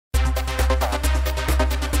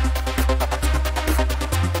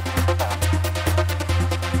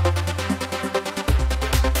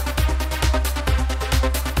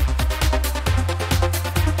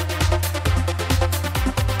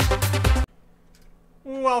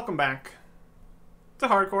Welcome back to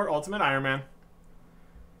Hardcore Ultimate Iron Man.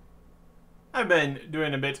 I've been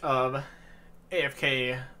doing a bit of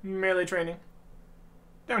AFK melee training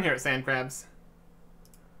down here at Sand Crabs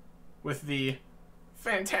with the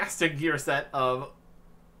fantastic gear set of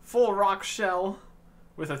full rock shell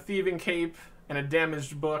with a thieving cape and a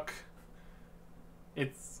damaged book.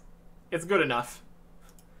 It's good enough.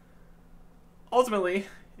 Ultimately,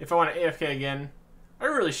 if I want to AFK again, I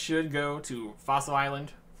really should go to Fossil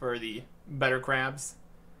Island for the better crabs.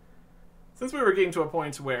 Since we were getting to a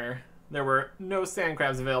point where there were no sand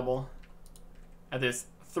crabs available at this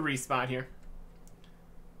 3 spot here.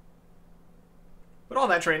 But all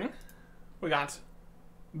that training, we got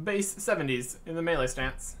base 70s in the melee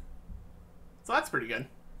stats. So that's pretty good.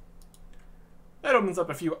 That opens up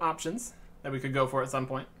a few options that we could go for at some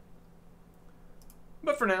point.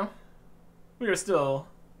 But for now, we are still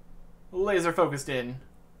laser focused in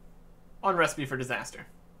on Recipe for Disaster.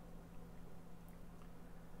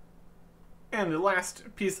 And the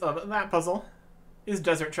last piece of that puzzle is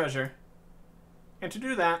Desert Treasure. And to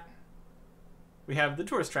do that, we have the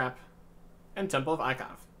Tourist Trap and Temple of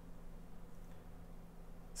Ikov.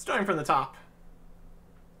 Starting from the top,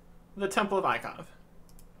 the Temple of Ikov.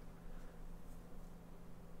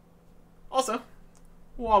 Also,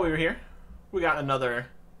 while we were here, we got another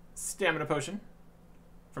stamina potion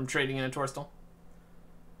from trading in a Torstal.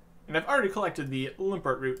 And I've already collected the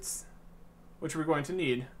Limpert roots, which we're going to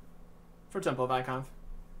need for Temple of Ikov.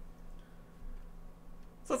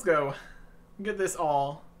 So let's go get this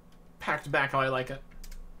all packed back how I like it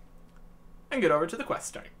and get over to the quest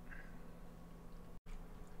start.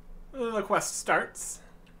 The quest starts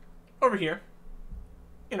over here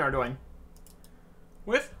in Ardoin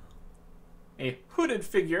with a hooded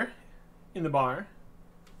figure in the bar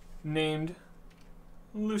named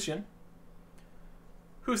Lucian,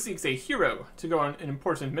 who seeks a hero to go on an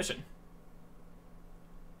important mission.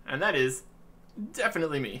 And that is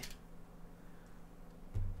definitely me.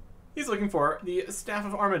 He's looking for the Staff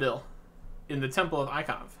of Armadil in the Temple of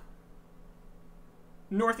Ikov,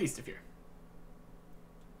 northeast of here.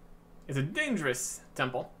 It's a dangerous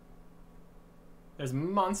temple. There's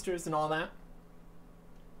monsters and all that.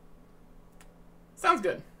 Sounds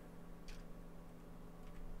good.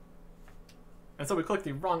 And so we click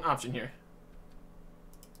the wrong option here.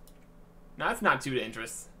 Now that's not too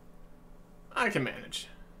dangerous. I can manage.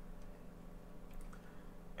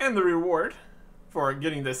 And the reward for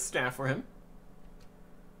getting this staff for him,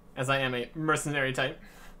 as I am a mercenary type,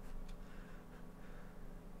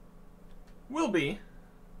 will be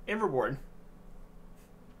a reward.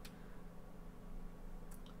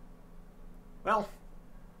 Well,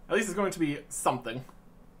 at least it's going to be something.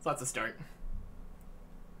 So that's a start.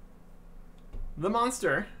 The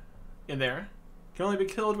monster in there can only be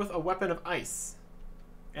killed with a weapon of ice,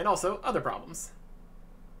 and also other problems.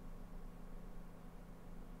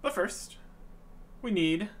 But first, we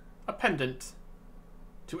need a pendant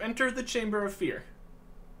to enter the Chamber of Fear.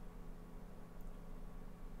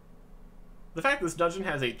 The fact this dungeon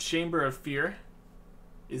has a Chamber of Fear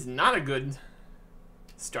is not a good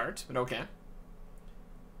start, but okay.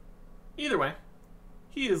 Either way,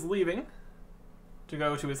 he is leaving to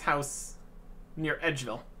go to his house near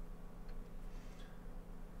Edgeville.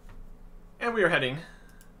 And we are heading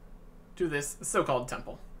to this so-called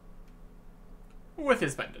temple with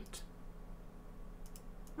his pendant.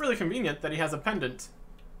 Really convenient that he has a pendant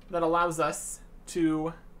that allows us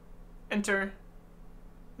to enter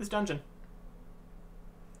this dungeon.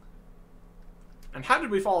 And how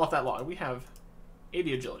did we fall off that log? We have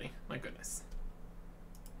 80 agility. My goodness.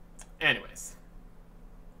 Anyways.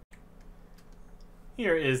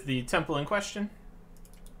 Here is the temple in question.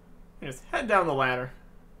 Just head down the ladder.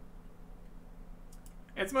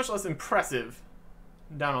 It's much less impressive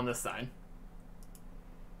down on this side.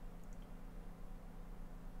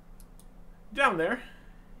 Down there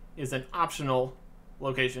is an optional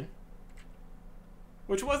location,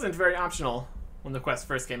 which wasn't very optional when the quest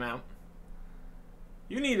first came out.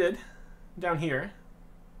 You needed, down here,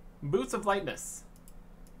 Boots of Lightness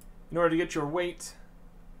in order to get your weight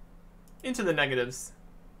into the negatives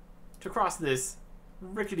to cross this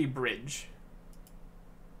rickety bridge.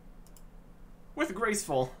 With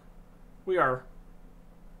Graceful, we are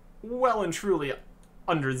well and truly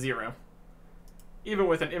under 0, even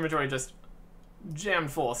with an inventory just jammed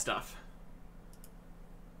full of stuff.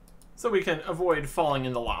 So we can avoid falling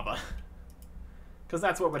in the lava, because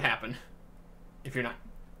that's what would happen if you're not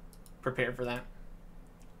prepared for that.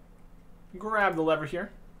 Grab the lever here,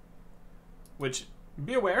 which,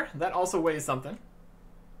 be aware, that also weighs something,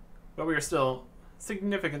 but we are still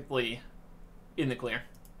significantly in the clear.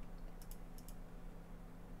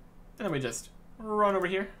 And then we just run over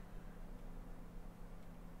here.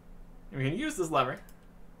 And we can use this lever.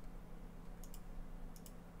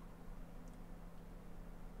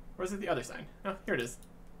 Or is it the other side? Oh, here it is.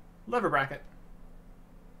 Lever bracket.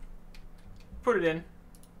 Put it in.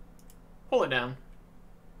 Pull it down.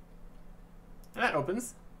 And that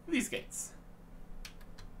opens these gates.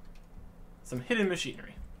 Some hidden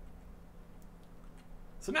machinery.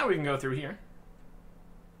 So now we can go through here.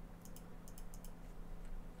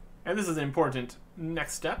 And this is an important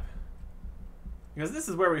next step, because this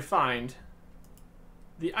is where we find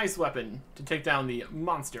the ice weapon to take down the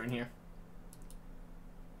monster in here.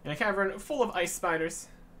 In a cavern full of ice spiders,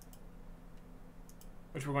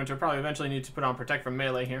 which we're going to probably eventually need to put on Protect from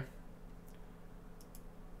Melee here,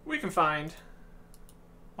 we can find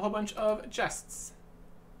a whole bunch of chests,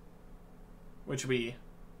 which we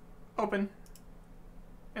open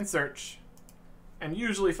and search, and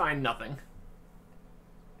usually find nothing.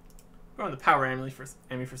 Go on the power enemy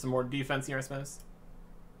for some more defense here, I suppose.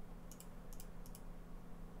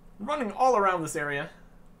 Running all around this area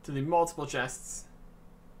to the multiple chests,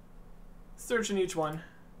 searching each one,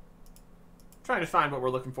 trying to find what we're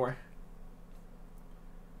looking for.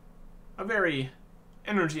 A very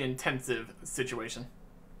energy-intensive situation.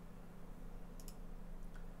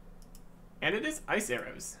 And it is ice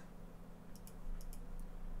arrows.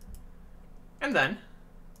 And then,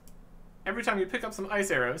 every time you pick up some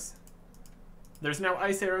ice arrows, there's now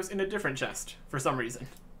ice arrows in a different chest for some reason.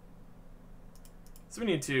 So we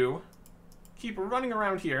need to keep running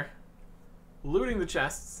around here, looting the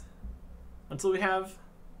chests, until we have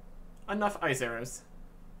enough ice arrows.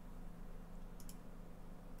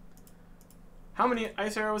 How many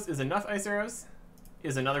ice arrows is enough ice arrows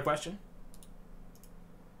is another question.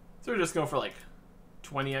 So we're just going for like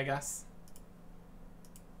 20, I guess.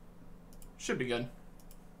 Should be good.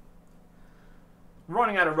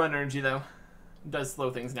 Running out of run energy, though, does slow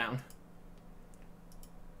things down.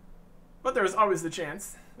 But there's always the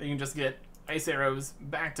chance that you can just get ice arrows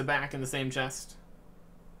back to back in the same chest,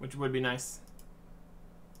 which would be nice.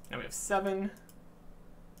 Now we have 7.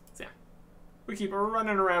 So yeah, we keep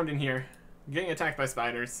running around in here, getting attacked by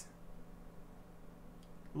spiders,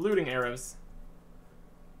 looting arrows,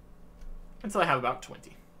 until I have about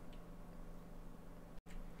 20.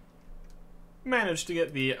 Managed to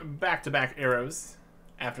get the back-to-back arrows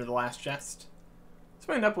after the last chest. So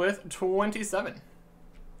we end up with 27.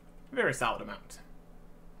 Very solid amount.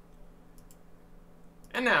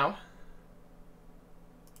 And now,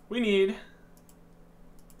 we need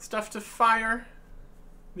stuff to fire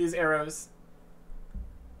these arrows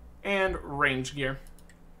and range gear,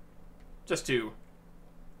 just to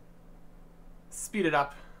speed it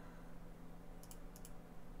up.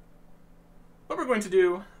 But we're going to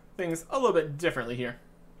do things a little bit differently here.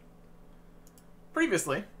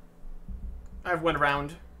 Previously, I've went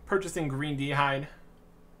around purchasing green D-hide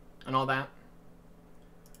and all that.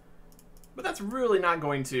 But that's really not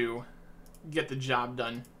going to get the job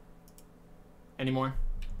done anymore.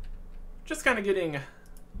 Just kind of getting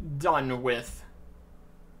done with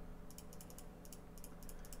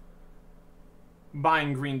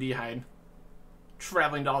buying green D-hide,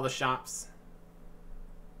 traveling to all the shops,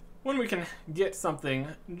 when we can get something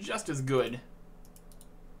just as good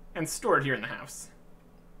and store it here in the house.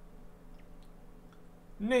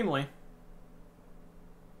 Namely,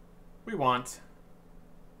 we want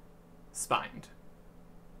spined.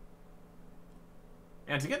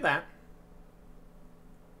 And to get that,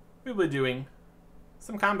 we'll be doing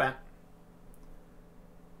some combat.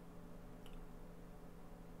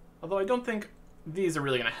 Although I don't think these are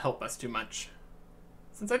really going to help us too much,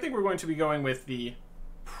 since I think we're going to be going with the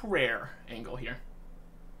prayer angle here.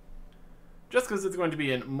 Just because it's going to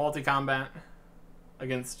be in multi-combat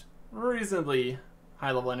against reasonably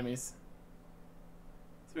high-level enemies.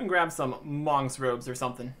 So we can grab some monk's robes or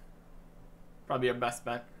something. Probably our best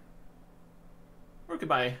bet. Or we could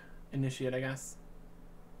buy initiate, I guess.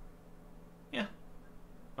 Yeah.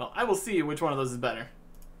 Well, I will see which one of those is better.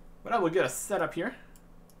 But I will get a setup here,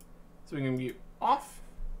 so we can be off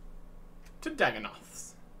to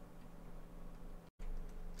Dagonoths.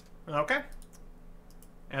 Okay.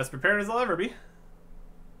 As prepared as I'll ever be.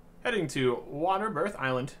 Heading to Waterbirth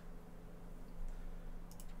Island.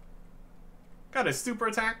 Got a super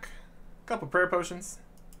attack, a couple prayer potions.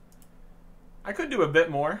 I could do a bit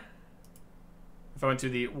more if I went to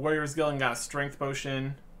the Warriors Guild and got a strength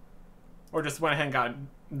potion, or just went ahead and got a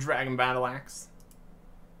dragon battle axe.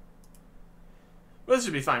 But this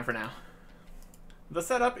should be fine for now. The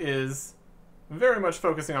setup is very much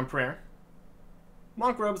focusing on prayer.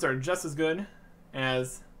 Monk robes are just as good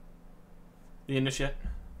as the initiate.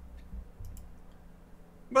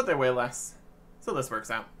 but they weigh less, so this works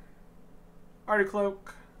out. Arty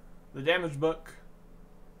Cloak, the Damage Book,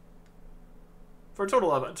 for a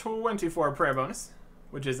total of 24 prayer bonus,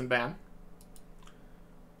 which isn't bad.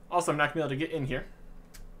 Also, I'm not going to be able to get in here.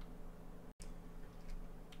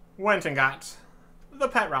 Went and got the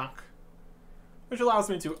Pet Rock, which allows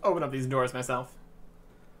me to open up these doors myself.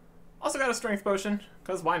 Also got a Strength Potion,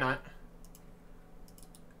 because why not?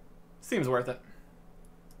 Seems worth it.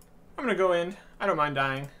 I'm going to go in. I don't mind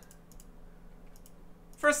dying.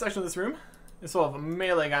 First section of this room is full of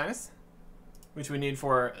melee guys, which we need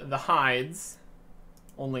for the hides,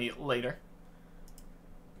 only later.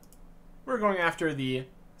 We're going after the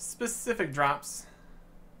specific drops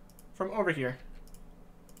from over here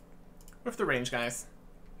with the range guys.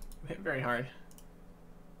 We hit very hard.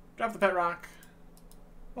 Drop the pet rock,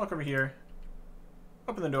 walk over here,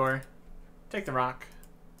 open the door, take the rock,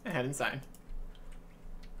 and head inside.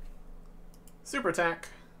 Super attack,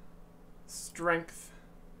 strength,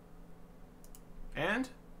 and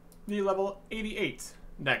the level 88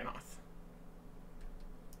 Dagonoth.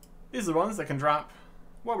 These are the ones that can drop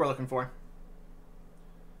what we're looking for.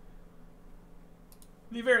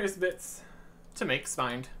 The various bits to make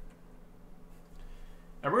spined.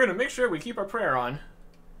 And we're going to make sure we keep our prayer on,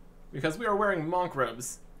 because we are wearing monk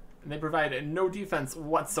robes, and they provide no defense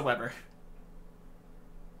whatsoever.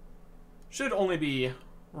 Should only be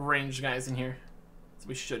ranged guys in here, so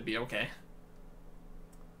we should be okay.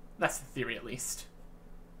 That's the theory, at least.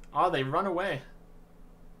 Oh, they run away.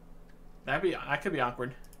 That could be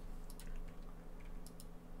awkward.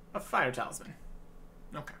 A fire talisman.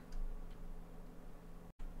 Okay.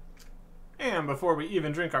 And before we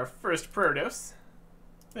even drink our first prayer dose,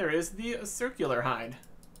 there is the circular hide.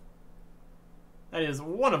 That is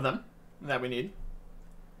one of them that we need.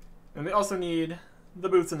 And we also need the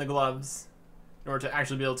boots and the gloves in order to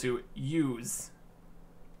actually be able to use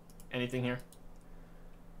anything here.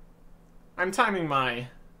 I'm timing my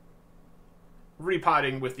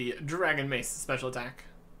repotting with the Dragon Mace special attack,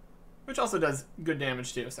 which also does good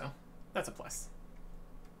damage too, so that's a plus.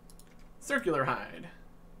 Circular hide.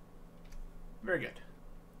 Very good.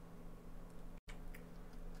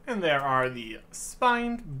 And there are the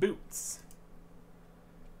spined boots.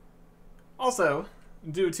 Also,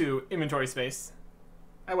 due to inventory space,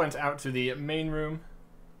 I went out to the main room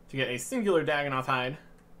to get a singular Dagonoth hide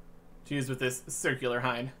to use with this circular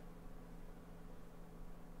hide.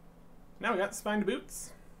 Now we got spined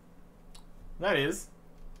boots. That is,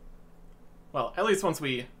 well, at least once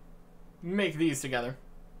we make these together,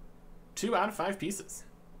 2 out of 5 pieces.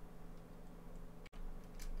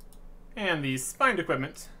 And the spined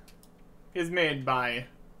equipment is made by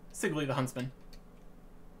Sigley the Huntsman.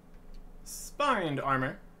 Spined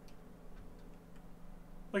armor.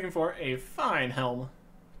 Looking for a fine helm.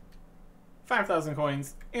 5,000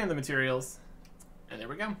 coins and the materials. And there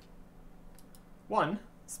we go. 1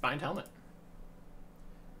 spined helmet.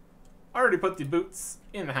 I already put the boots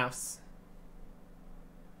in the house.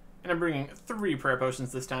 And I'm bringing 3 prayer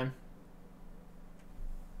potions this time.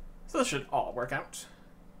 So this should all work out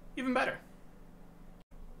even better.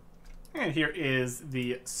 And here is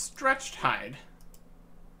the stretched hide.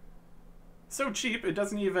 So cheap, it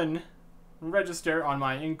doesn't even register on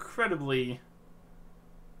my incredibly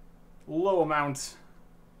low amount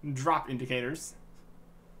drop indicators.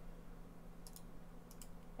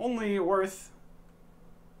 Only worth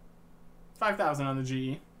 5,000 on the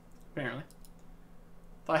GE, apparently.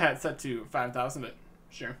 Thought I had it set to 5,000, but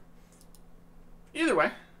sure. Either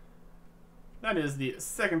way, that is the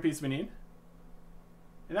second piece we need.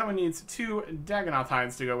 And that one needs 2 Dagonoth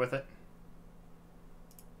hides to go with it.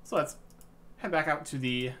 So let's head back out to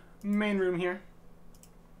the main room here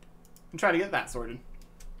and try to get that sorted.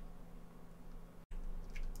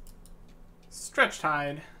 Stretched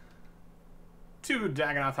hide, 2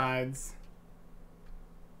 Dagonoth hides,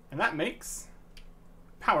 and that makes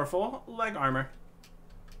powerful leg armor.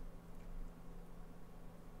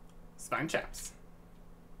 Spine chaps.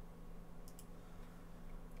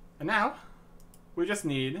 And now we just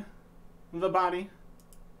need the body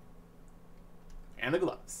and the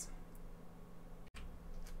gloves.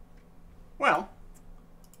 Well,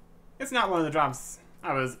 it's not one of the drops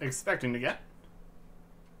I was expecting to get.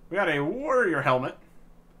 We got a warrior helmet.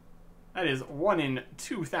 That is 1 in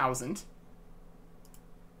 2,000.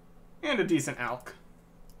 And a decent alk.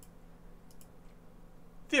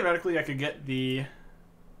 Theoretically, I could get the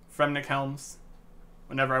Fremnik helms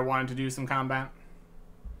whenever I wanted to do some combat.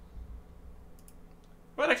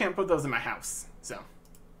 But I can't put those in my house, so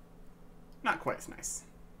not quite as nice.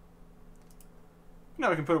 Now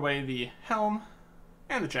we can put away the helm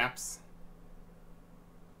and the chaps.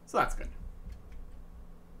 So that's good.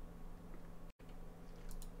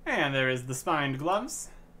 And there is the spined gloves.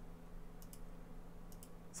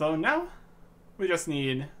 So now we just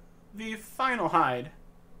need the final hide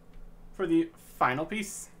for the final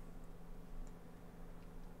piece.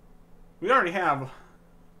 We already have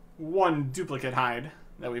one duplicate hide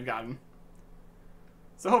that we've gotten.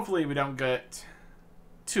 So hopefully we don't get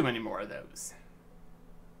too many more of those.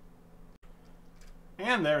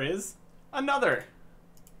 And there is another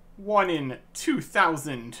 1 in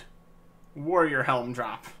 2,000 warrior helm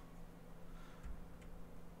drop.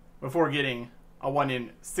 Before getting a 1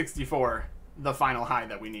 in 64, the final hide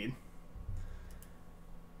that we need.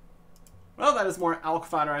 Well, that is more elk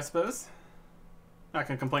fodder, I suppose. Not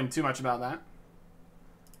gonna complain too much about that.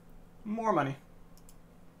 More money.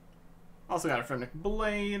 Also got a Fremnic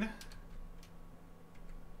blade,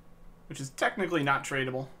 which is technically not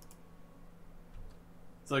tradable.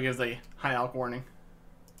 So it gives a high elk warning.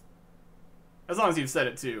 As long as you've set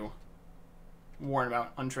it to warn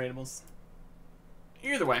about untradables.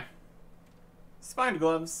 Either way, spined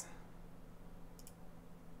gloves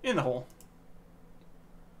in the hole.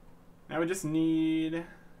 Now we just need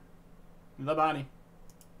the body.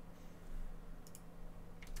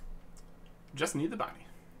 Just need the body.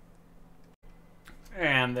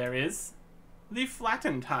 And there is the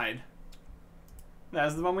flattened hide. That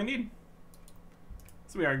is the one we need.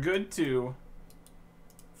 So we are good to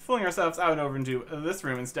fling ourselves out over into this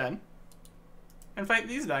room instead and fight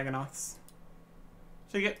these Dagonoths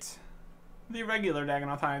to get the regular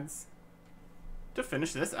Dagonoth hides to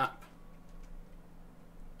finish this up.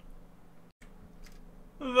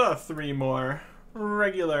 The 3 more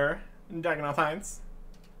regular Dagonoth hides,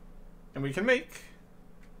 and we can make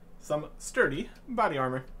some sturdy body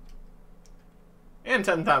armor. And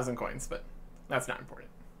 10,000 coins, but that's not important.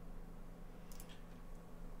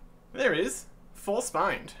 There is full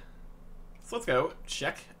spined. So let's go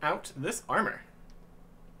check out this armor.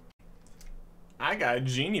 I got a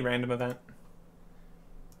Genie random event.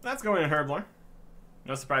 That's going in Herbler.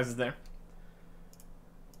 No surprises there.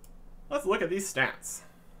 Let's look at these stats.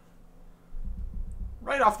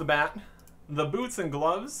 Right off the bat, the boots and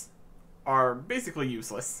gloves are basically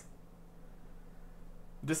useless.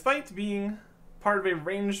 Despite being part of a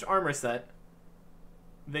ranged armor set,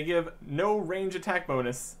 they give no range attack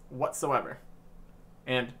bonus whatsoever,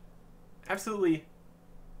 and absolutely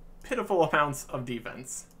pitiful amounts of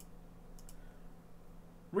defense.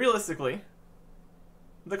 Realistically,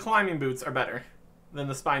 the climbing boots are better than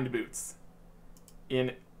the spined boots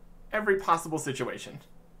in every possible situation.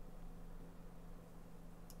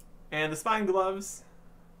 And the spine gloves,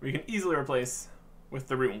 we can easily replace with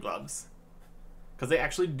the rune gloves, because they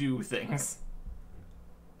actually do things.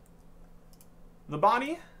 The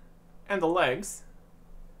body and the legs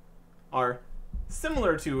are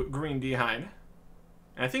similar to Green D-Hide,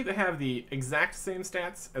 and I think they have the exact same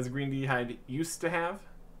stats as Green D-Hide used to have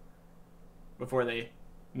before they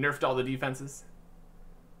nerfed all the defenses.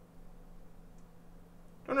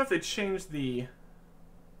 Don't know if they changed the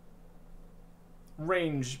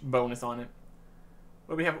range bonus on it,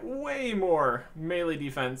 but we have way more melee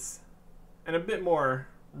defense and a bit more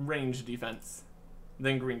range defense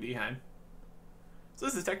than Green D-Hide. So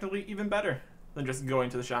this is technically even better than just going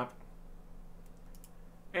to the shop.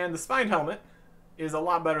 And the spine helmet is a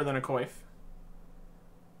lot better than a coif.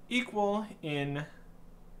 Equal in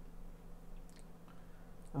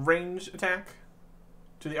range attack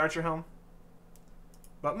to the archer helm,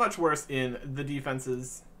 but much worse in the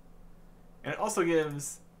defenses. And it also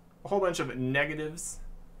gives a whole bunch of negatives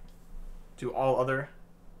to all other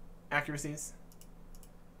accuracies.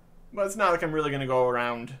 But it's not like I'm really going to go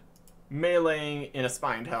around meleeing in a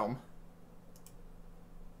spined helm.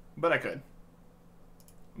 But I could.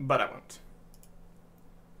 But I won't.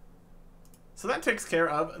 So that takes care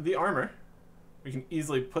of the armor. We can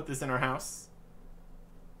easily put this in our house.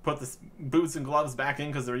 Put the boots and gloves back in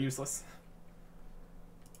because they're useless.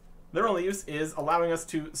 Their only use is allowing us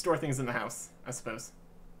to store things in the house, I suppose.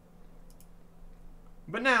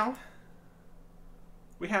 But now,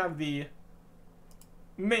 we have the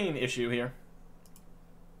main issue here.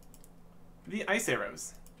 The ice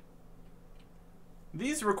arrows.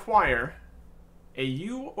 These require a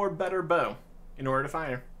U or better bow in order to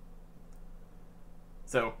fire.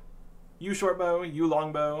 So, U short bow, U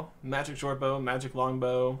long bow, magic short bow, magic long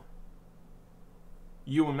bow,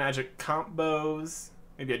 U and magic comp bows,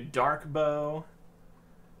 maybe a dark bow.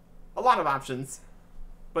 A lot of options,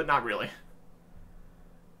 but not really.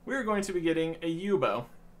 We're going to be getting a U bow,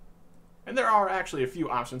 and there are actually a few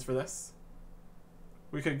options for this.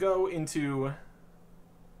 We could go into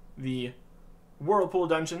the Whirlpool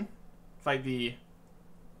dungeon, fight the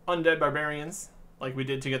undead barbarians, like we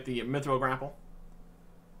did to get the Mithril Grapple.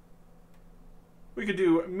 We could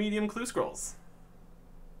do medium clue scrolls.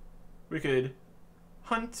 We could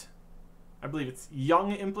hunt, I believe it's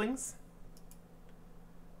young implings.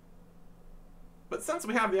 But since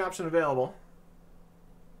we have the option available,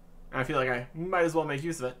 I feel like I might as well make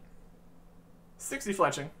use of it. 60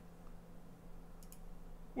 fletching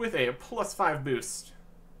with a +5 boost.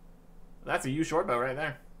 That's a U short bow right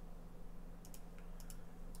there.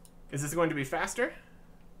 Is this going to be faster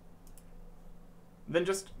than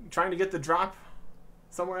just trying to get the drop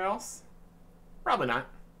somewhere else? Probably not.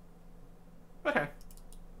 But hey,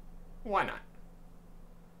 why not?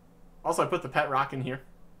 Also, I put the pet rock in here,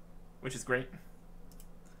 which is great.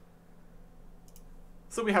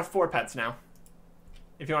 So we have 4 pets now,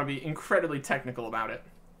 if you want to be incredibly technical about it.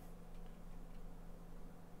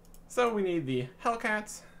 So we need the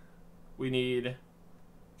Hellcat, we need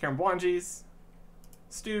Karambwanjis,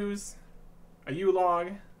 stews, a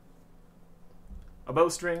U-log, a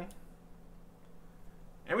bowstring,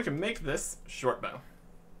 and we can make this short bow.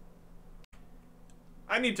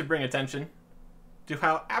 I need to bring attention to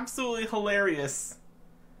how absolutely hilarious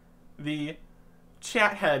the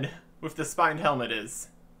chat head with the spined helmet is.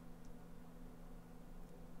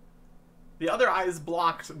 The other eye is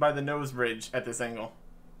blocked by the nose bridge at this angle.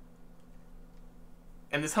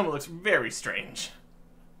 And this helmet looks very strange.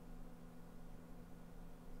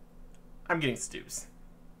 I'm getting stews.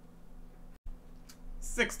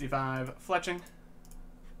 65 fletching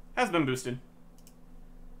has been boosted.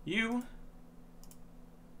 U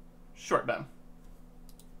short bow.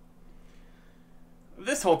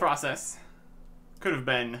 This whole process could have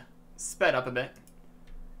been sped up a bit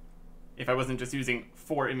if I wasn't just using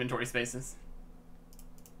 4 inventory spaces.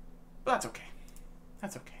 But that's okay.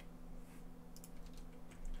 That's okay.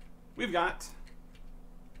 We've got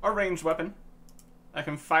a ranged weapon that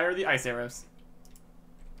can fire the ice arrows.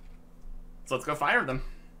 So let's go fire them.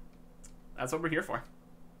 That's what we're here for.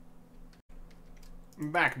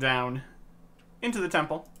 Back down into the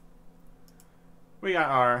temple. We got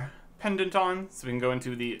our pendant on, so we can go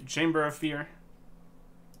into the Chamber of Fear.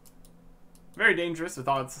 Very dangerous with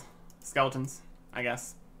all its skeletons, I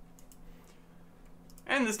guess.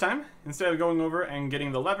 And this time, instead of going over and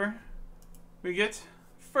getting the lever, we get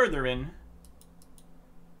further in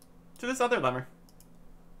to this other lever,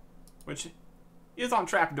 which is on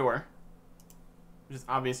trapdoor, which is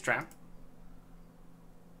obvious trap.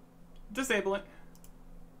 Disable it,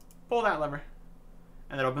 pull that lever,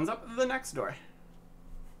 and that opens up the next door.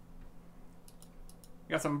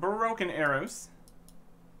 We got some broken arrows.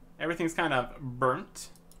 Everything's kind of burnt.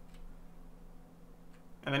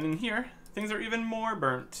 And then in here, things are even more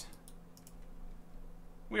burnt.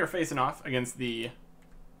 We are facing off against the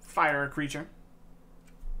fire creature.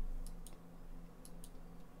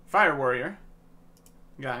 Fire warrior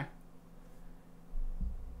guy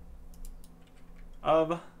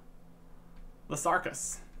of the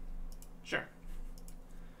Sarkis. Sure.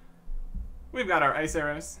 We've got our ice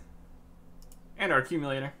arrows and our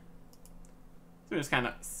accumulator. So we just kind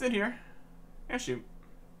of sit here and shoot.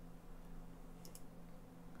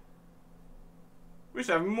 We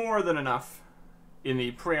should have more than enough in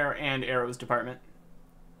the prayer and arrows department.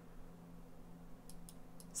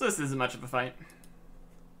 So this isn't much of a fight.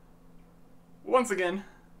 Once again,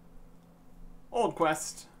 old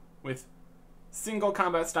quest with single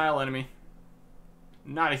combat style enemy.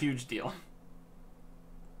 Not a huge deal.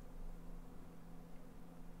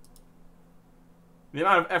 The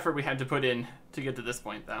amount of effort we had to put in to get to this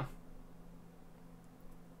point, though.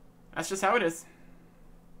 That's just how it is.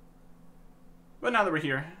 But now that we're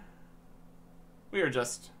here, we are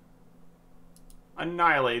just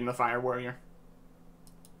annihilating the fire warrior.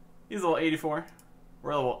 He's level 84.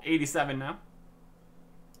 We're level 87 now.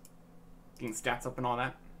 Getting stats up and all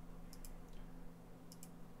that.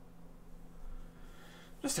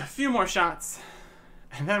 Just a few more shots,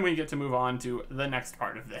 and then we get to move on to the next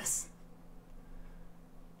part of this.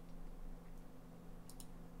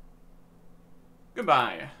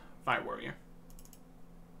 Goodbye, Fire Warrior.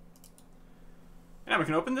 And now we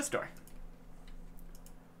can open this door.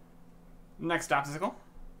 Next obstacle.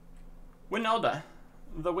 Winelda,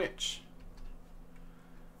 the Witch.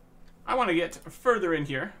 I want to get further in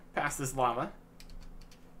here, past this lava.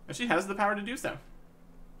 And she has the power to do so.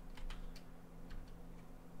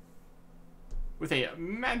 With a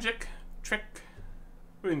magic trick,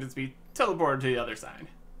 we can just be teleported to the other side.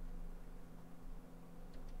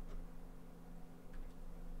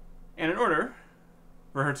 And in order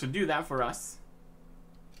for her to do that for us,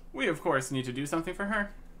 we of course need to do something for her.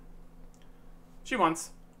 She wants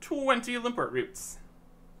 20 limpert roots,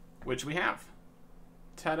 which we have.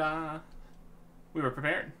 Ta-da! We were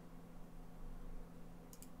prepared.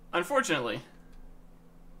 Unfortunately,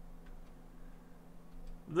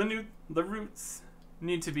 the roots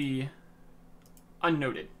need to be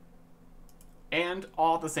unnoted. And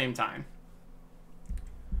all at the same time.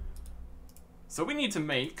 So we need to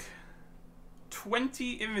make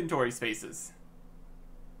 20 inventory spaces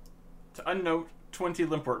to unnote 20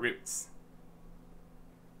 limport roots.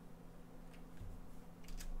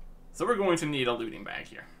 So we're going to need a looting bag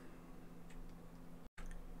here.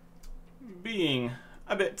 Being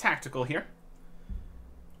a bit tactical here,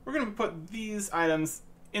 we're going to put these items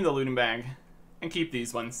in the looting bag and keep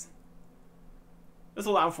these ones. This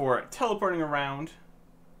will allow for teleporting around.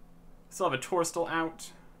 Still have a Torstal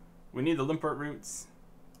out. We need the limport roots.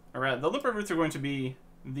 Alright, the limport roots are going to be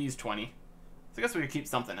these 20. So I guess we could keep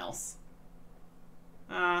something else.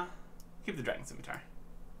 Keep the dragon scimitar.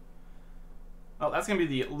 Oh, that's going to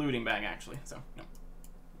be the looting bag, actually, so no.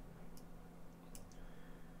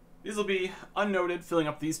 These will be unnoted, filling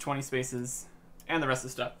up these 20 spaces, and the rest of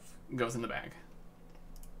the stuff goes in the bag.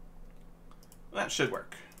 Well, that should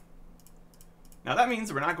work. Now that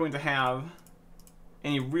means we're not going to have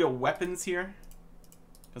any real weapons here,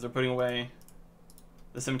 because we're putting away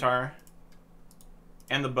the scimitar,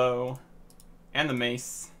 and the bow, and the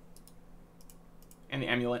mace, and the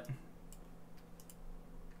amulet.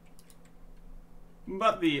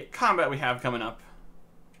 But the combat we have coming up,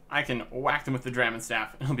 I can whack them with the Dramon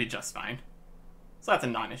Staff and it'll be just fine. So that's a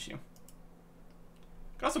non-issue.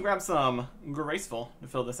 Could also grab some Graceful to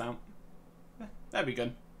fill this out. That'd be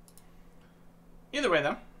good. Either way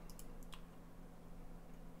though,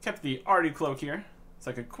 kept the Arty Cloak here,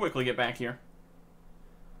 so I could quickly get back here.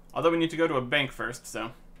 Although we need to go to a bank first,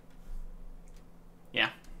 so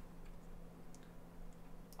yeah.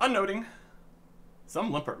 Unnoting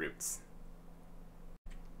some limport roots.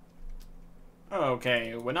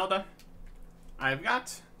 Okay, Winelda, I've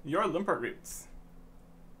got your limport roots.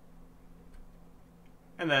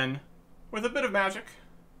 And then, with a bit of magic,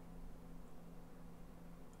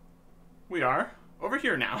 we are over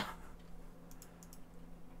here now.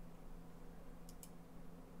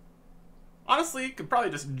 Honestly, could probably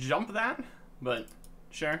just jump that, but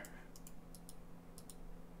sure.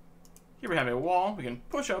 Here we have a wall we can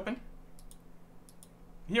push open.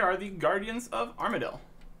 Here are the Guardians of Armadyl.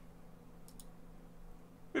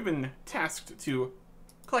 We've been tasked to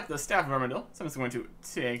collect the Staff of Armadyl, so I'm just going to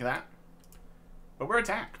take that. But we're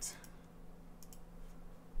attacked.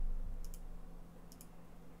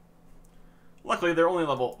 Luckily, they're only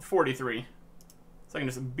level 43, so I can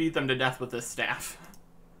just beat them to death with this staff.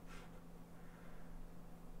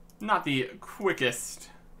 Not the quickest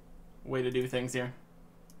way to do things here,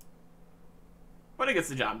 but it gets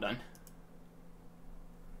the job done.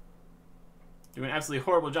 Do an absolutely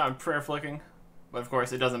horrible job prayer flicking. But of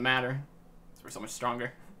course, it doesn't matter, because we're so much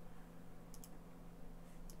stronger.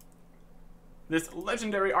 This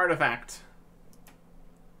legendary artifact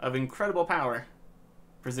of incredible power,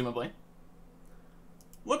 presumably,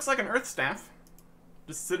 looks like an Earth Staff,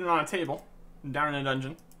 just sitting on a table, down in a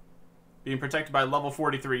dungeon, being protected by level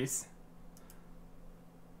 43s.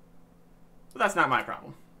 But that's not my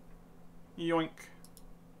problem. Yoink.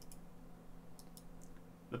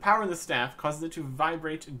 The power in the staff causes it to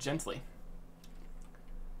vibrate gently.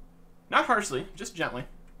 Not harshly, just gently.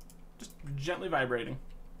 Just gently vibrating.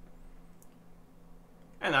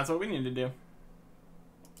 And that's what we need to do.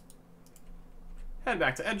 Head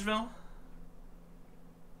back to Edgeville,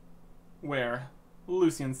 where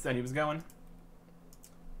Lucian said he was going.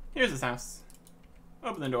 Here's his house.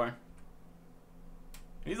 Open the door.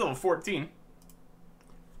 He's level 14.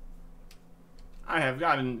 I have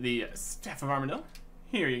gotten the Staff of Armadyl.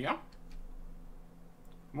 Here you go.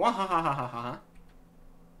 Wahahahaha.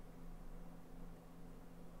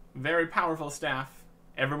 Very powerful staff.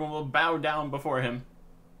 Everyone will bow down before him.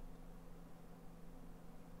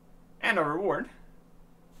 And our reward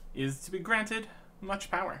is to be granted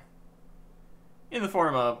much power. In the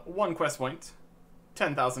form of 1 quest point,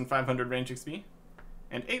 10,500 range XP,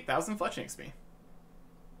 and 8,000 fletching XP.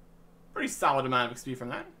 Pretty solid amount of XP from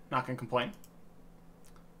that. Not gonna complain.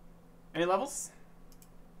 Any levels?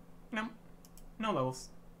 No. No levels.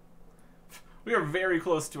 We are very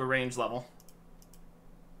close to a range level.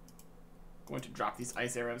 Going to drop these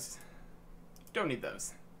ice arrows. Don't need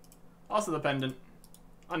those. Also the pendant.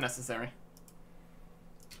 Unnecessary.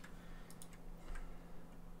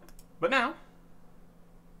 But now,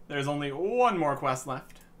 there's only one more quest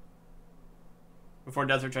left before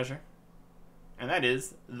Desert Treasure, and that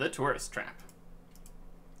is the Tourist Trap.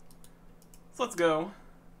 So let's go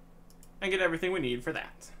and get everything we need for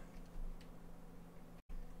that.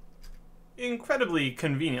 Incredibly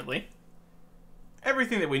conveniently,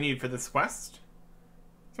 everything that we need for this quest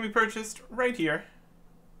can be purchased right here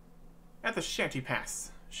at the Shanty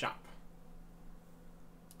Pass shop.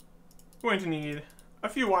 We're going to need a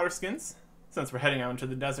few water skins, since we're heading out into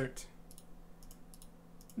the desert.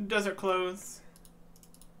 Desert clothes,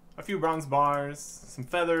 a few bronze bars, some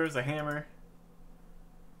feathers, a hammer,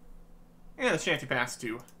 and a shanty pass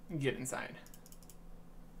to get inside.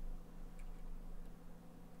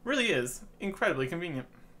 Really is incredibly convenient.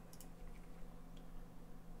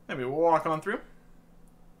 Then we walk on through.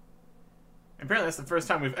 Apparently that's the first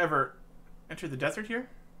time we've ever entered the desert here,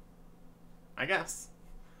 I guess.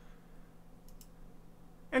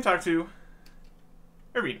 And talk to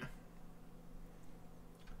Irina.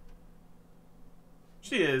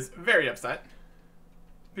 She is very upset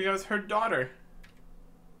because her daughter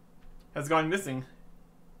has gone missing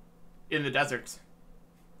in the desert.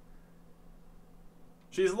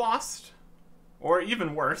 She's lost, or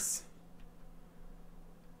even worse,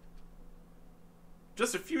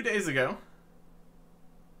 just a few days ago,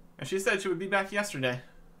 and she said she would be back yesterday,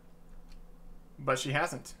 but she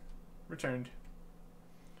hasn't returned.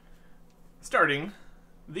 Starting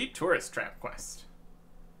the tourist trap quest.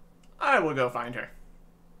 I will go find her.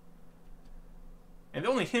 And the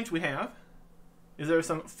only hint we have is there are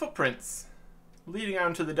some footprints leading out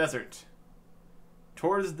into the desert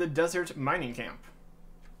towards the desert mining camp.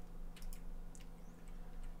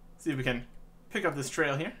 See if we can pick up this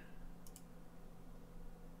trail here.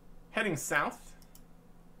 Heading south.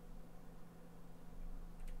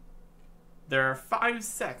 There are 5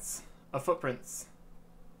 sets of footprints.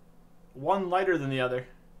 One lighter than the other,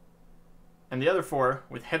 and the other 4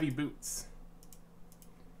 with heavy boots.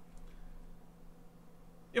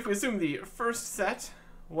 If we assume the first set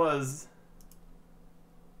was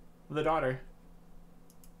the daughter,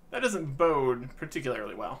 that doesn't bode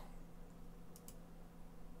particularly well.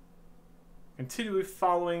 Continue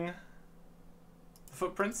following the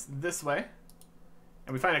footprints this way,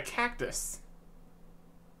 and we find a cactus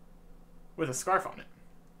with a scarf on it.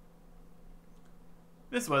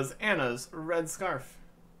 This was Anna's red scarf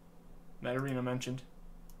that Irina mentioned.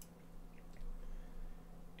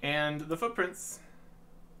 And the footprints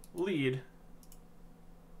lead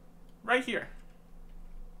right here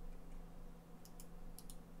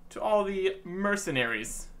to all the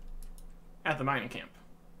mercenaries at the mining camp.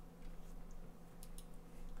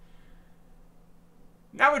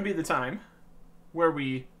 Now would be the time where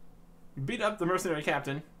we beat up the mercenary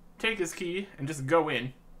captain, take his key, and just go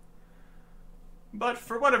in. But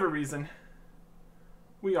for whatever reason,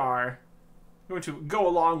 we are going to go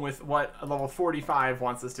along with what a level 45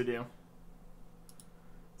 wants us to do.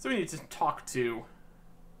 So we need to talk to,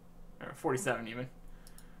 or 47 even.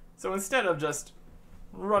 So instead of just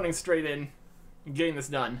running straight in and getting this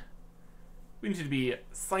done, we need to be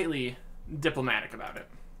slightly diplomatic about it.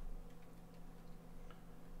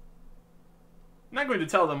 I'm not going to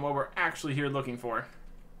tell them what we're actually here looking for.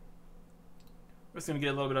 We're just going to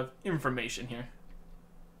get a little bit of information here.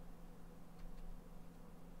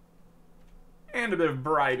 And a bit of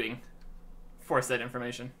bribing for said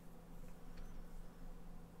information.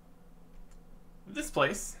 This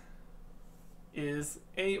place is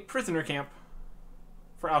a prisoner camp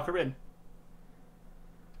for Al-Qarid,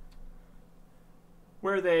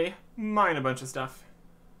 where they mine a bunch of stuff.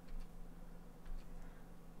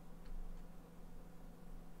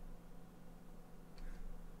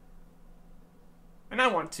 And I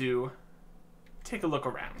want to take a look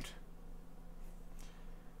around.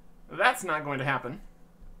 That's not going to happen,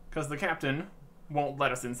 because the captain won't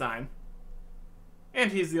let us inside.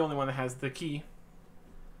 And he's the only one that has the key.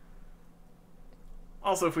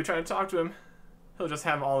 Also, if we try to talk to him, he'll just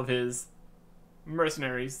have all of his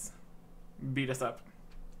mercenaries beat us up.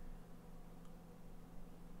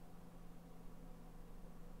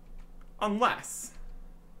 Unless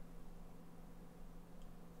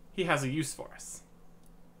he has a use for us.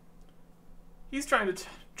 He's trying to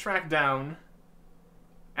track down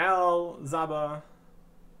Al-Zaba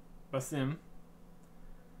Basim.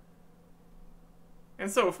 And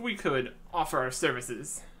so if we could offer our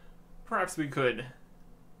services, perhaps we could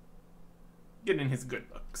get in his good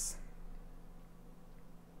books.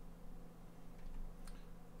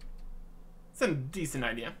 It's a decent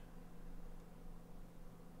idea.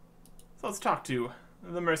 So let's talk to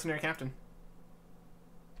the mercenary captain.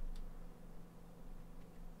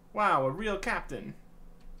 Wow, a real captain.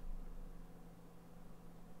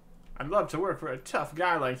 I'd love to work for a tough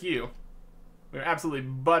guy like you. We're absolutely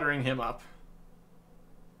buttering him up.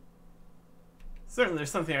 Certainly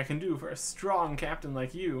there's something I can do for a strong captain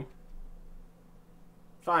like you.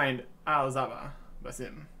 Find Al-Zaba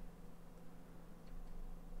Basim.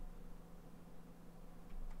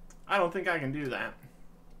 I don't think I can do that.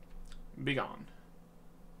 Be gone.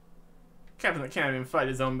 Captain that can't even fight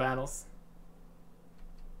his own battles.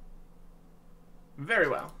 Very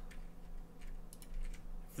well.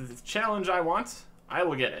 If this is the challenge I want, I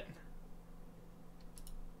will get it.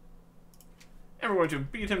 And we're going to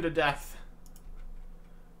beat him to death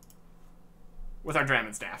with our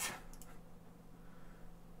Dramon Staff.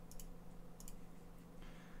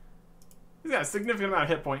 He's got a significant amount of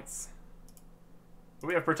hit points. But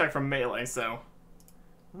we have Protect from melee, so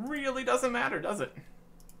really doesn't matter, does it?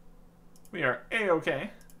 We are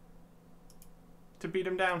A-okay to beat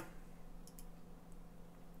him down.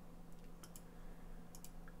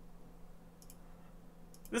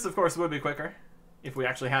 This, of course, would be quicker if we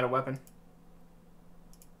actually had a weapon.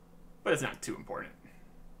 But it's not too important.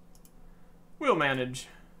 We'll manage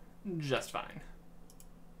just fine.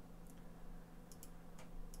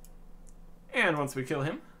 And once we kill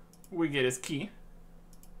him, we get his key.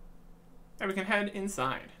 And we can head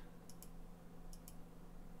inside.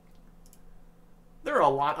 There are a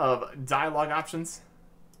lot of dialogue options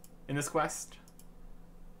in this quest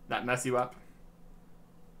that mess you up.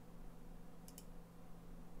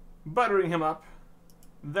 Buttering him up,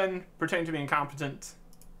 then pretending to be incompetent,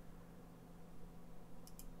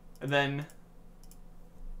 and then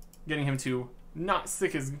getting him to not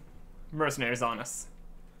sick his mercenaries on us.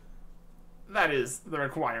 That is the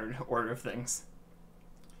required order of things.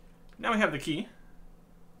 Now we have the key.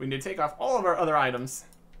 We need to take off all of our other items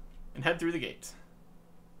and head through the gate.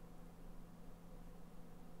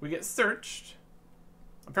 We get searched.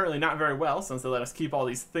 Apparently not very well, since they let us keep all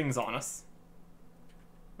these things on us.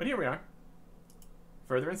 But here we are.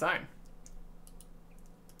 Further inside.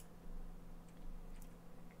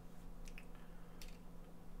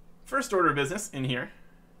 First order of business in here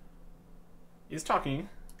is talking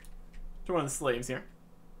to one of the slaves here.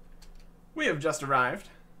 We have just arrived,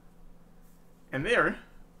 and they're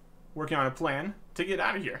working on a plan to get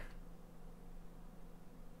out of here.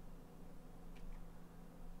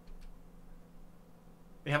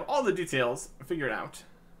 They have all the details figured out,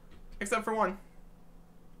 except for one.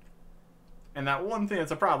 And that one thing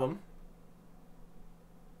that's a problem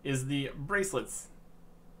is the bracelets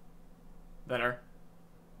that are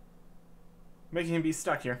making him be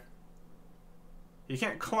stuck here. He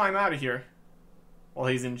can't climb out of here while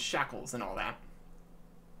he's in shackles and all that.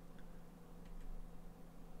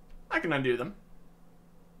 I can undo them.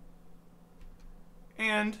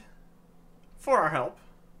 And for our help,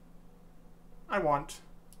 I want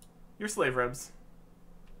your slave robes.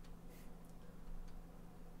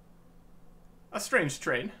 A strange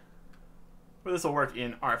trade, but this will work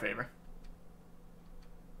in our favor.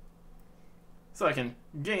 So I can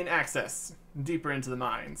gain access deeper into the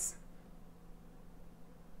mines.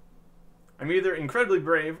 I'm either incredibly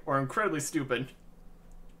brave or incredibly stupid,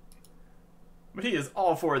 but he is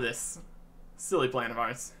all for this silly plan of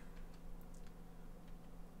ours.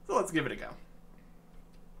 So let's give it a go.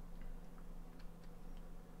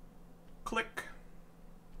 Click.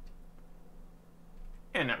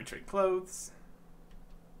 And now we trade clothes.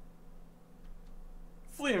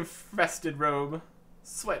 Flea-infested robe,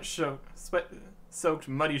 sweat-soaked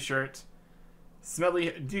muddy shirt,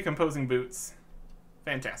 smelly decomposing boots.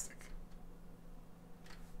 Fantastic.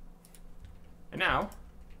 And now,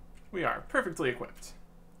 we are perfectly equipped.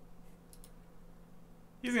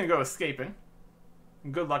 He's gonna go escaping.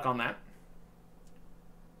 Good luck on that.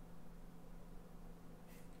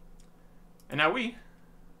 And now we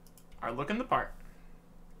are looking the part.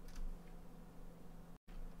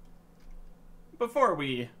 Before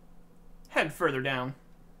we head further down,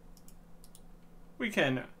 we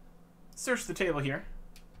can search the table here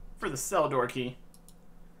for the cell door key.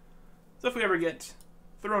 So if we ever get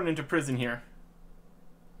thrown into prison here,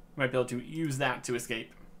 we might be able to use that to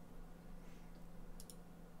escape.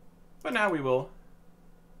 But now we will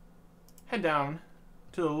head down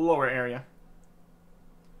to the lower area.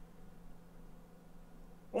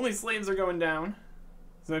 Only slaves are going down,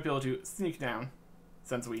 so we might be able to sneak down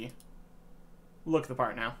since we look the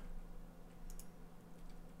part now.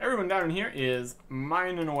 Everyone down in here is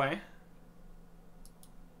mining away,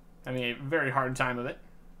 having a very hard time of it,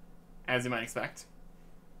 as you might expect.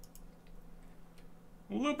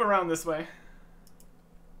 Loop around this way,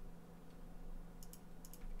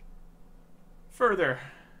 further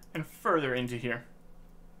and further into here,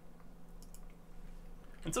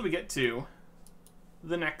 until we get to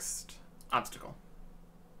the next obstacle.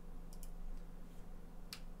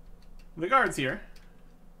 The guards here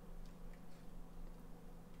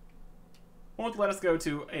won't let us go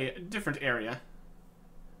to a different area.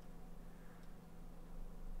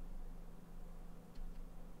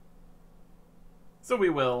 So we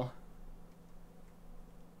will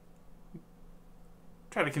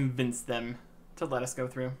try to convince them to let us go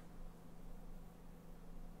through.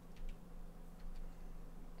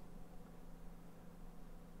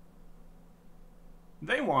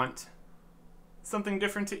 They want something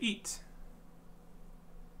different to eat.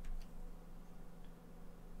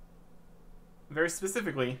 Very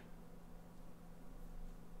specifically,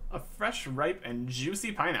 a fresh, ripe, and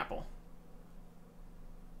juicy pineapple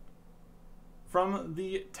from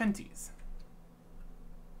the tenties.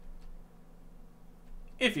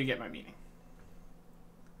 If you get my meaning.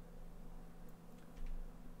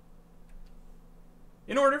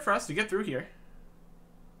 In order for us to get through here,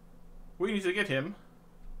 we need to get him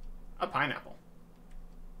a pineapple.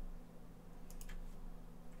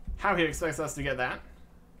 How he expects us to get that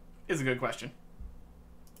is a good question.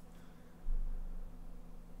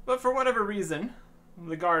 But for whatever reason,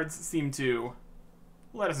 the guards seem to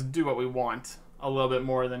let us do what we want a little bit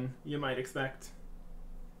more than you might expect.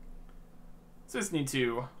 So just need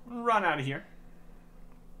to run out of here.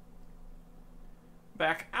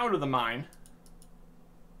 Back out of the mine.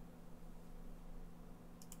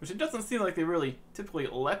 Which it doesn't seem like they really typically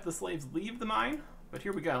let the slaves leave the mine, but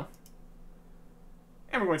here we go.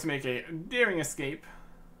 And we're going to make a daring escape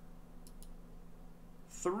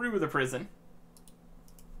through the prison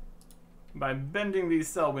by bending these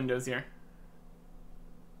cell windows here.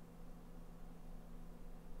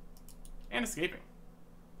 And escaping.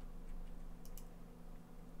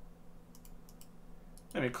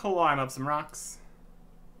 Let me climb up some rocks.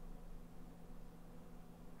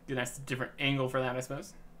 Get a nice different angle for that, I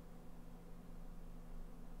suppose.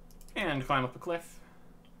 And climb up a cliff.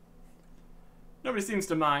 Nobody seems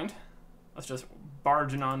to mind. Let's just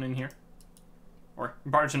barging on in here. Or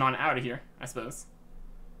barging on out of here, I suppose.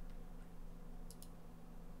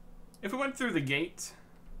 If we went through the gate,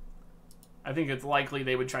 I think it's likely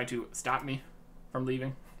they would try to stop me from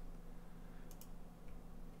leaving.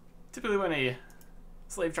 Typically when a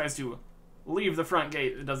slave tries to leave the front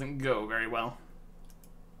gate, it doesn't go very well.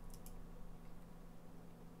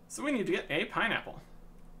 So we need to get a pineapple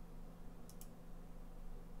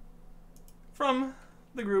from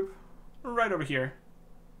the group right over here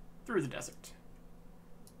through the desert.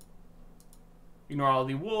 Ignore all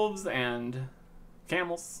the wolves and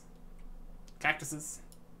camels, cactuses.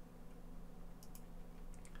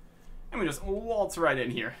 And we just waltz right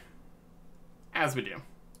in here, as we do.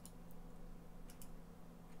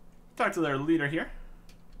 Talk to their leader here.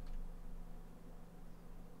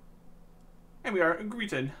 And we are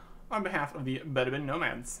greeted on behalf of the Bedouin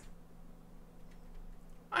nomads.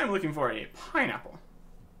 I am looking for a pineapple,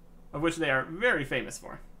 of which they are very famous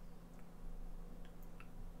for.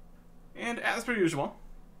 And as per usual,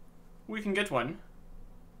 we can get one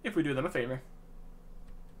if we do them a favor.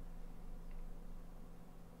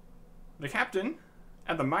 The captain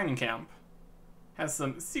at the mining camp has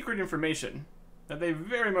some secret information that they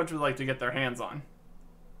very much would like to get their hands on.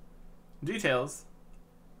 Details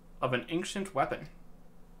of an ancient weapon.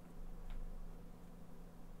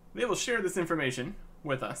 They will share this information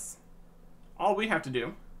with us. All we have to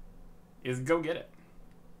do is go get it.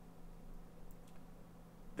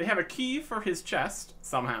 They have a key for his chest,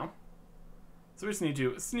 somehow. So we just need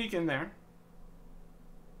to sneak in there,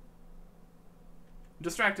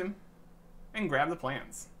 distract him, and grab the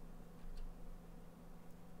plans.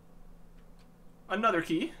 Another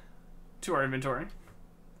key to our inventory.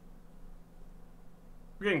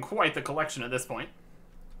 We're getting quite the collection at this point.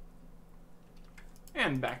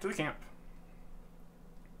 And back to the camp.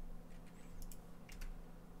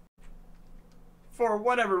 For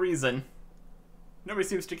whatever reason, nobody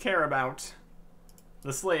seems to care about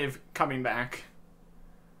the slave coming back.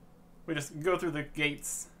 We just go through the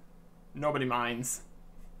gates. Nobody minds.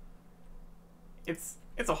 It's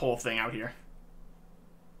a whole thing out here.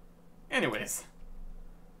 Anyways,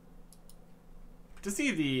 to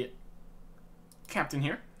see the captain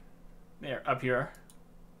here, they're up here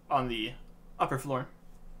on the upper floor.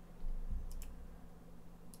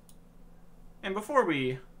 And before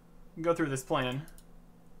we go through this plan,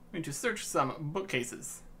 we need to search some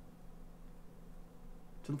bookcases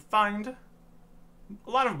to find a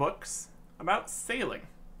lot of books about sailing.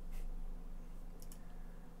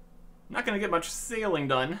 Not going to get much sailing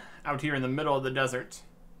done out here in the middle of the desert.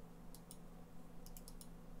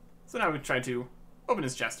 So now we try to open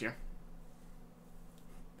his chest here.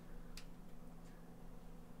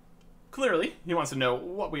 Clearly, he wants to know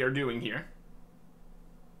what we are doing here.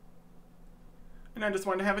 And I just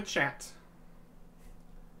wanted to have a chat.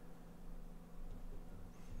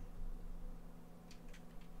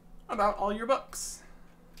 About all your books.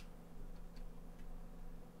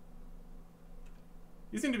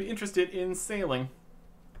 You seem to be interested in sailing.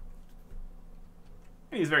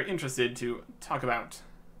 he's very interested to talk about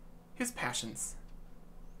his passions.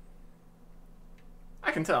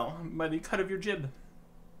 I can tell by the cut of your jib.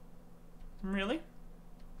 Really?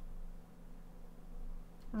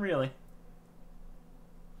 Really?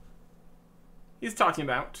 He's talking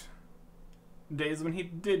about days when he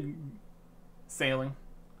did sailing.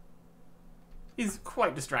 He's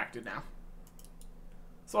quite distracted now.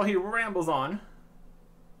 So while he rambles on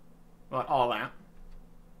about all that,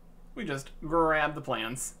 we just grab the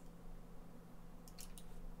plans.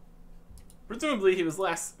 Presumably he was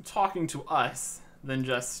less talking to us than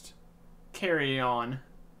just carrying on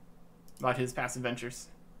about his past adventures.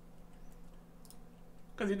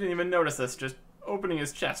 Because he didn't even notice us just opening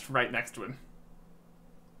his chest right next to him.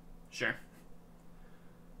 Sure.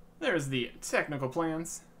 There's the technical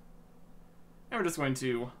plans. And we're just going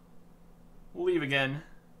to leave again,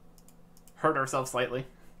 hurt ourselves slightly,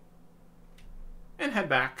 and head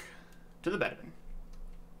back to the bedroom.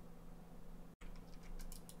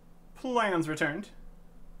 Plans returned,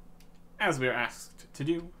 as we are asked to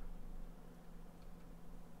do.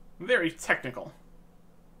 Very technical.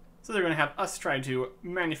 So they're going to have us try to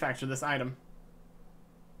manufacture this item.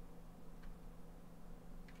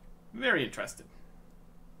 Very interested.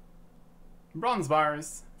 Bronze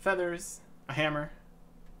bars, feathers, a hammer,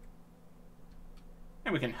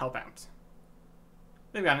 and we can help out.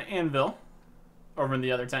 They've got an anvil over in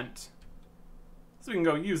the other tent, so we can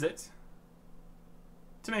go use it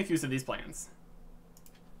to make use of these plans.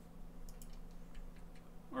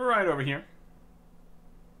 Right over here.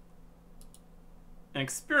 An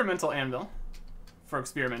experimental anvil for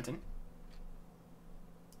experimenting.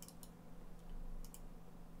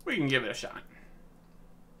 We can give it a shot.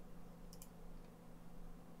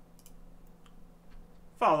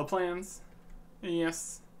 Follow the plans.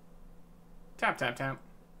 Yes. Tap, tap, tap.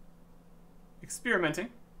 Experimenting.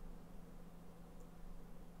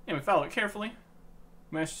 And we follow it carefully.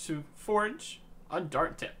 Managed to forge a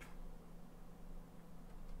dart tip.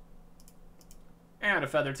 Add a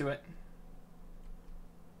feather to it.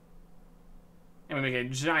 And we make a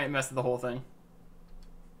giant mess of the whole thing.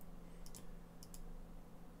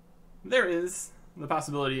 There is the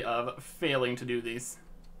possibility of failing to do these.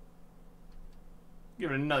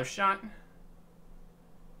 Give it another shot.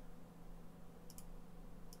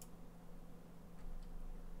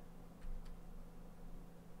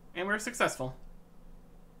 And we're successful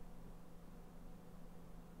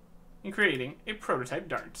in creating a prototype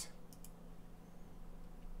dart.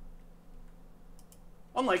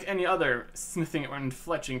 Unlike any other smithing and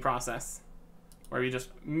fletching process, where you just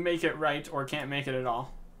make it right or can't make it at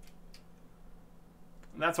all.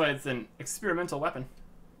 That's why it's an experimental weapon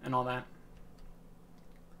and all that.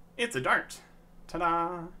 It's a dart.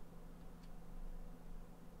 Ta-da!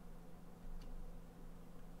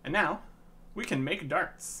 And now, we can make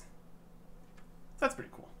darts. So that's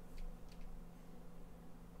pretty cool.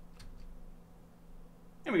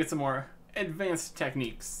 And we get some more advanced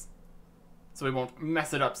techniques, so we won't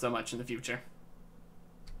mess it up so much in the future.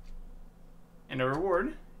 And our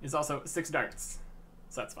reward is also 6 darts,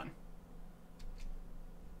 so that's fun.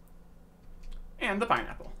 And the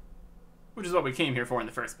pineapple, which is what we came here for in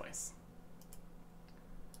the first place.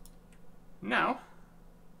 Now,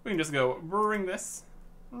 we can just go bring this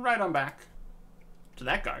right on back to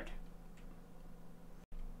that guard.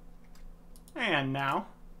 And now,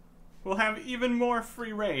 we'll have even more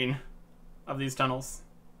free reign of these tunnels.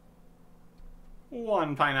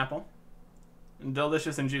 1 pineapple.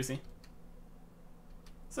 Delicious and juicy.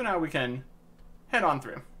 So now we can head on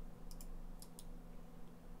through.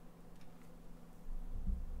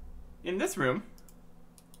 In this room,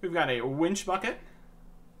 we've got a winch bucket,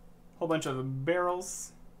 a whole bunch of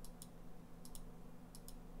barrels,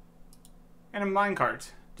 and a minecart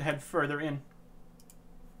to head further in.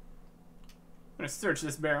 I'm going to search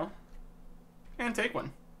this barrel and take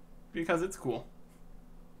one, because it's cool.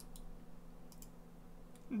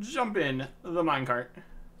 Jump in the minecart.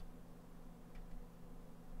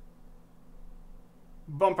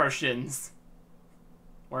 Bump our shins.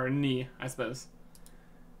 Or a knee, I suppose.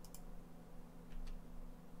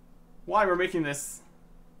 Why we're making this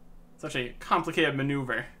such a complicated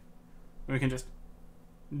maneuver, we can just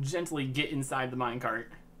gently get inside the minecart,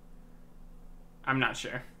 I'm not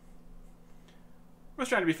sure. We're just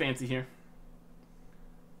trying to be fancy here.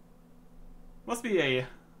 Must be a...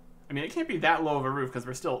 I mean, it can't be that low of a roof because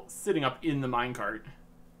we're still sitting up in the minecart.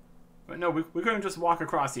 But no, we couldn't just walk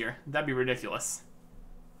across here. That'd be ridiculous.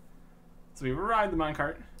 So we ride the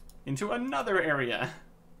minecart into another area.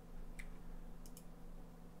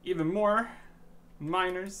 Even more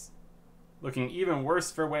miners, looking even worse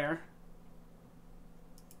for wear.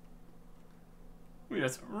 We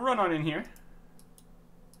just run on in here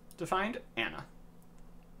to find Anna.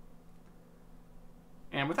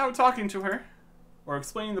 And without talking to her, or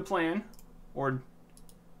explaining the plan, or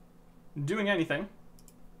doing anything,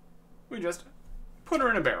 we just put her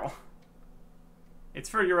in a barrel. It's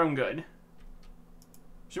for your own good.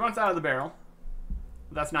 She wants out of the barrel.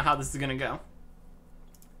 But that's not how this is gonna go.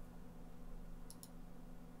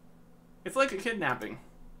 It's like a kidnapping.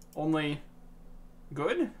 Only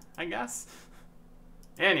good, I guess?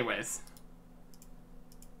 Anyways.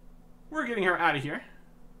 We're getting her out of here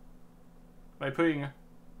by putting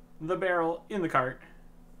the barrel in the cart,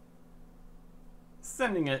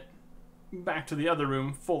 sending it back to the other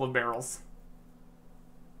room full of barrels.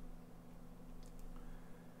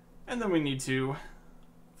 And then we need to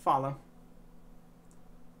follow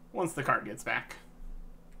once the cart gets back.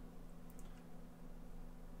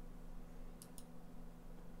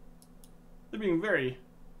 They're being very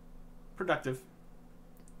productive.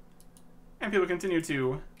 And people continue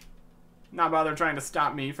to not bother trying to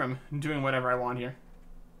stop me from doing whatever I want here.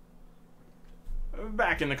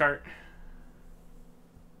 Back in the cart.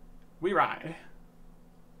 We ride.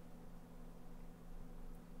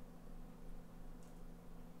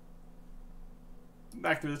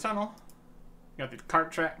 Back through the tunnel. Got the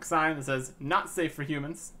cart track sign that says, not safe for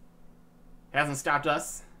humans. Hasn't stopped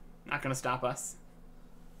us. Not gonna stop us.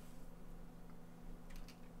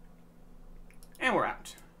 And we're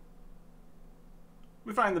out.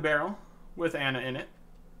 We find the barrel with Anna in it.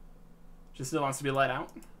 She still wants to be let out.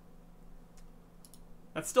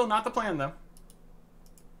 That's still not the plan, though.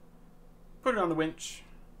 Put it on the winch.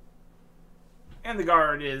 And the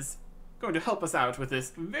guard is going to help us out with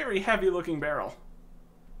this very heavy-looking barrel.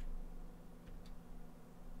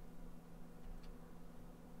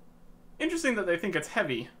 Interesting that they think it's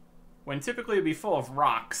heavy, when typically it'd be full of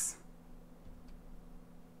rocks.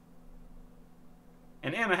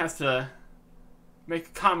 And Anna has to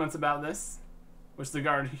make comments about this, which the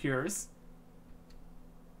guard hears.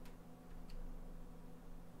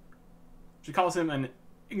 She calls him an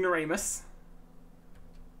ignoramus.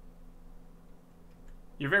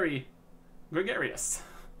 You're very gregarious.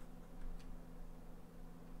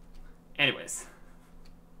 Anyways.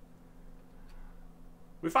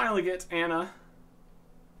 We finally get Anna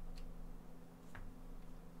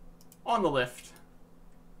on the lift.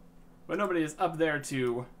 But nobody is up there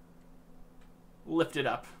to lift it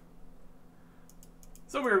up.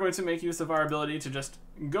 So we're going to make use of our ability to just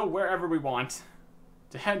go wherever we want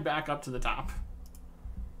to head back up to the top.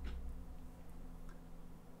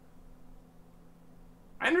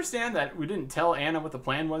 I understand that we didn't tell Anna what the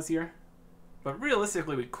plan was here, but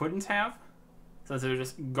realistically we couldn't have, since there were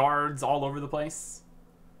just guards all over the place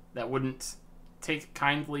that wouldn't take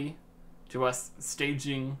kindly to us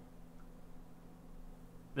staging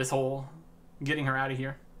this whole getting her out of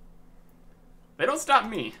here. They don't stop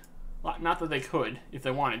me. Not that they could, if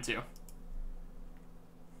they wanted to.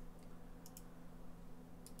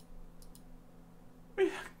 We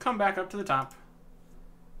come back up to the top,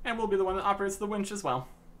 and we'll be the one that operates the winch as well.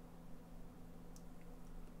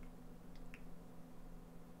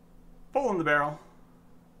 Pulling the barrel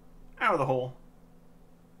out of the hole.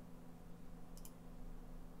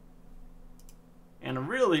 And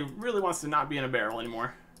really wants to not be in a barrel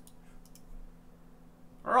anymore.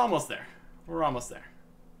 We're almost there. We're almost there.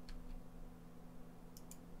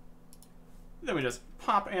 Then we just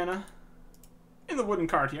pop Anna in the wooden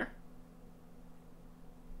cart here.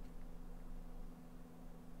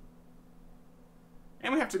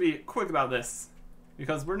 And we have to be quick about this,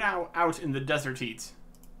 because we're now out in the desert heat.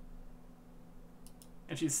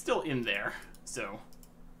 And she's still in there, so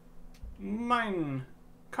mine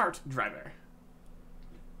cart driver.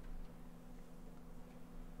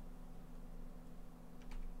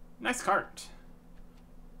 Nice cart.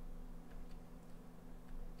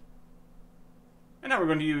 And now we're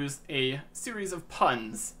going to use a series of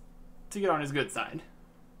puns to get on his good side.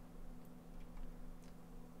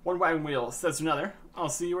 One wagon wheel says to another, I'll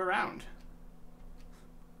see you around.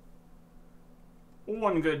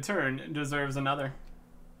 One good turn deserves another.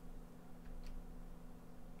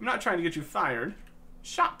 I'm not trying to get you fired.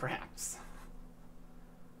 Shot, perhaps.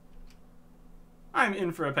 I'm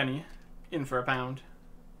in for a penny, in for a pound.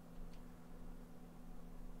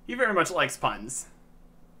 He very much likes puns.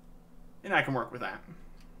 And I can work with that.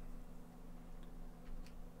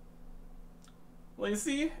 Well, you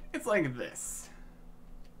see, it's like this.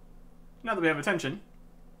 Now that we have attention.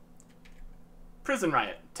 Prison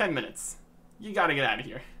riot, 10 minutes. You gotta get out of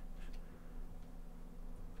here.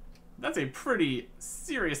 That's a pretty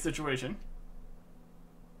serious situation.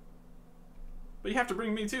 But you have to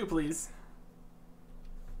bring me too, please.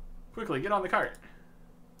 Quickly, get on the cart.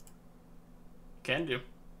 Can do.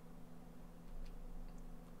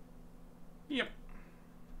 Yep.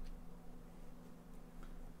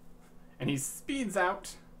 And he speeds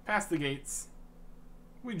out past the gates.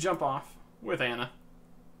 We jump off with Anna.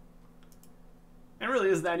 And it really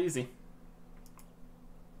is that easy.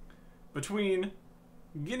 Between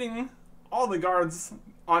getting all the guards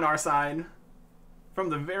on our side from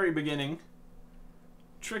the very beginning,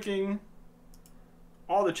 tricking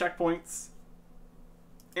all the checkpoints,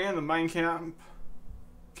 and the mine camp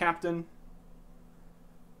captain,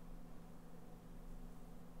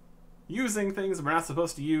 using things we're not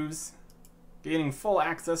supposed to use, gaining full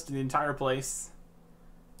access to the entire place,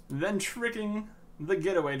 then tricking the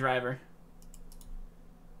getaway driver.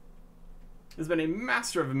 Has been a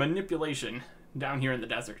master of manipulation down here in the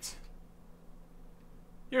desert.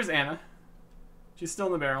 Here's Anna. She's still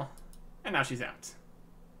in the barrel, and now she's out.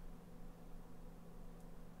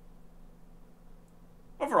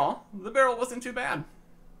 Overall, the barrel wasn't too bad.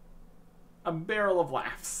 A barrel of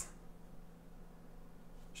laughs.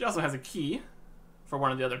 She also has a key for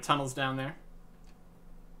one of the other tunnels down there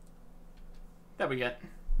that we get.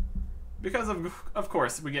 Because of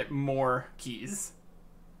course, we get more keys.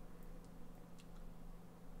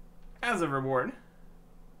 As a reward,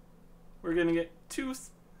 we're going to get 2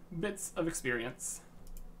 bits of experience.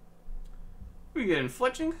 We get in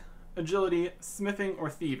fletching, agility, smithing, or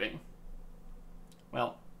thieving.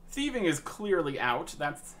 Well, thieving is clearly out.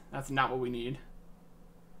 That's not what we need.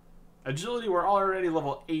 Agility, we're already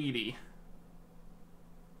level 80.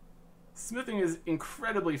 Smithing is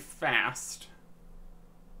incredibly fast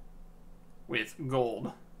with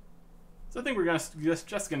gold. So I think we're just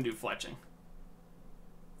gonna do fletching.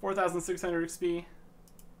 4,600 XP.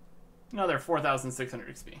 Another 4,600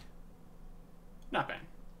 XP. Not bad.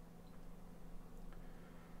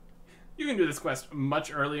 You can do this quest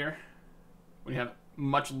much earlier, when you have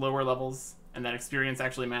much lower levels, and that experience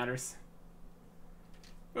actually matters.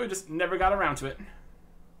 But we just never got around to it.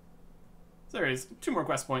 So there is 2 more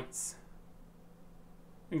quest points.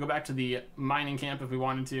 We can go back to the mining camp if we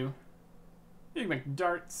wanted to. You can make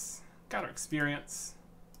darts. Got our experience.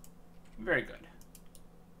 Very good.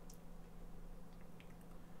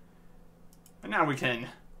 And now we can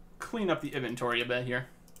clean up the inventory a bit here.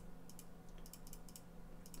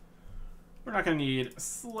 We're not going to need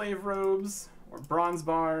slave robes, or bronze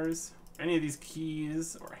bars, or any of these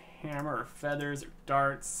keys, or a hammer, or feathers, or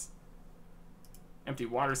darts, empty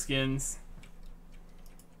water skins.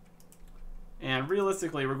 And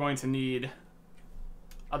realistically, we're going to need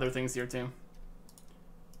other things here too.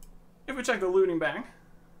 If we check the looting bag,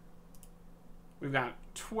 we've got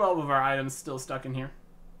 12 of our items still stuck in here.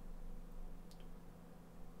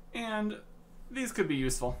 And these could be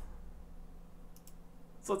useful.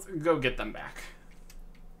 So let's go get them back.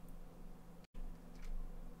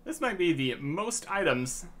 This might be the most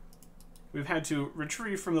items we've had to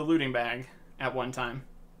retrieve from the looting bag at one time.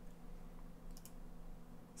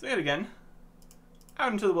 So yet again,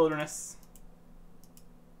 out into the wilderness.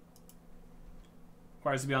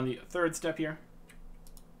 Requires to be on the 3rd step here.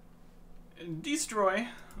 Destroy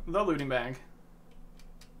the looting bag.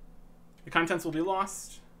 The contents will be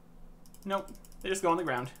lost. Nope, they just go on the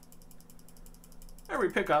ground. There we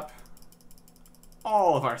pick up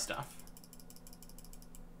all of our stuff.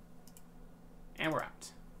 And we're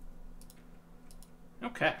out.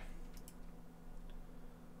 Okay.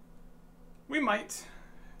 We might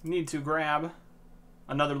need to grab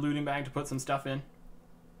another looting bag to put some stuff in.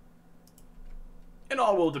 It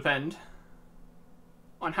all will depend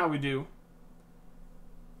on how we do,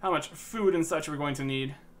 how much food and such we're going to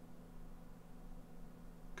need.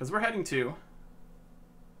 Because we're heading to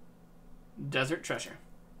Desert Treasure.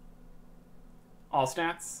 All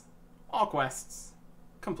stats, all quests,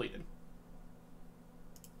 completed.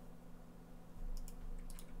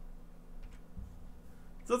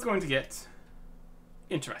 So it's going to get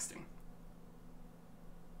interesting.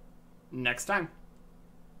 Next time.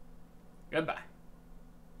 Goodbye.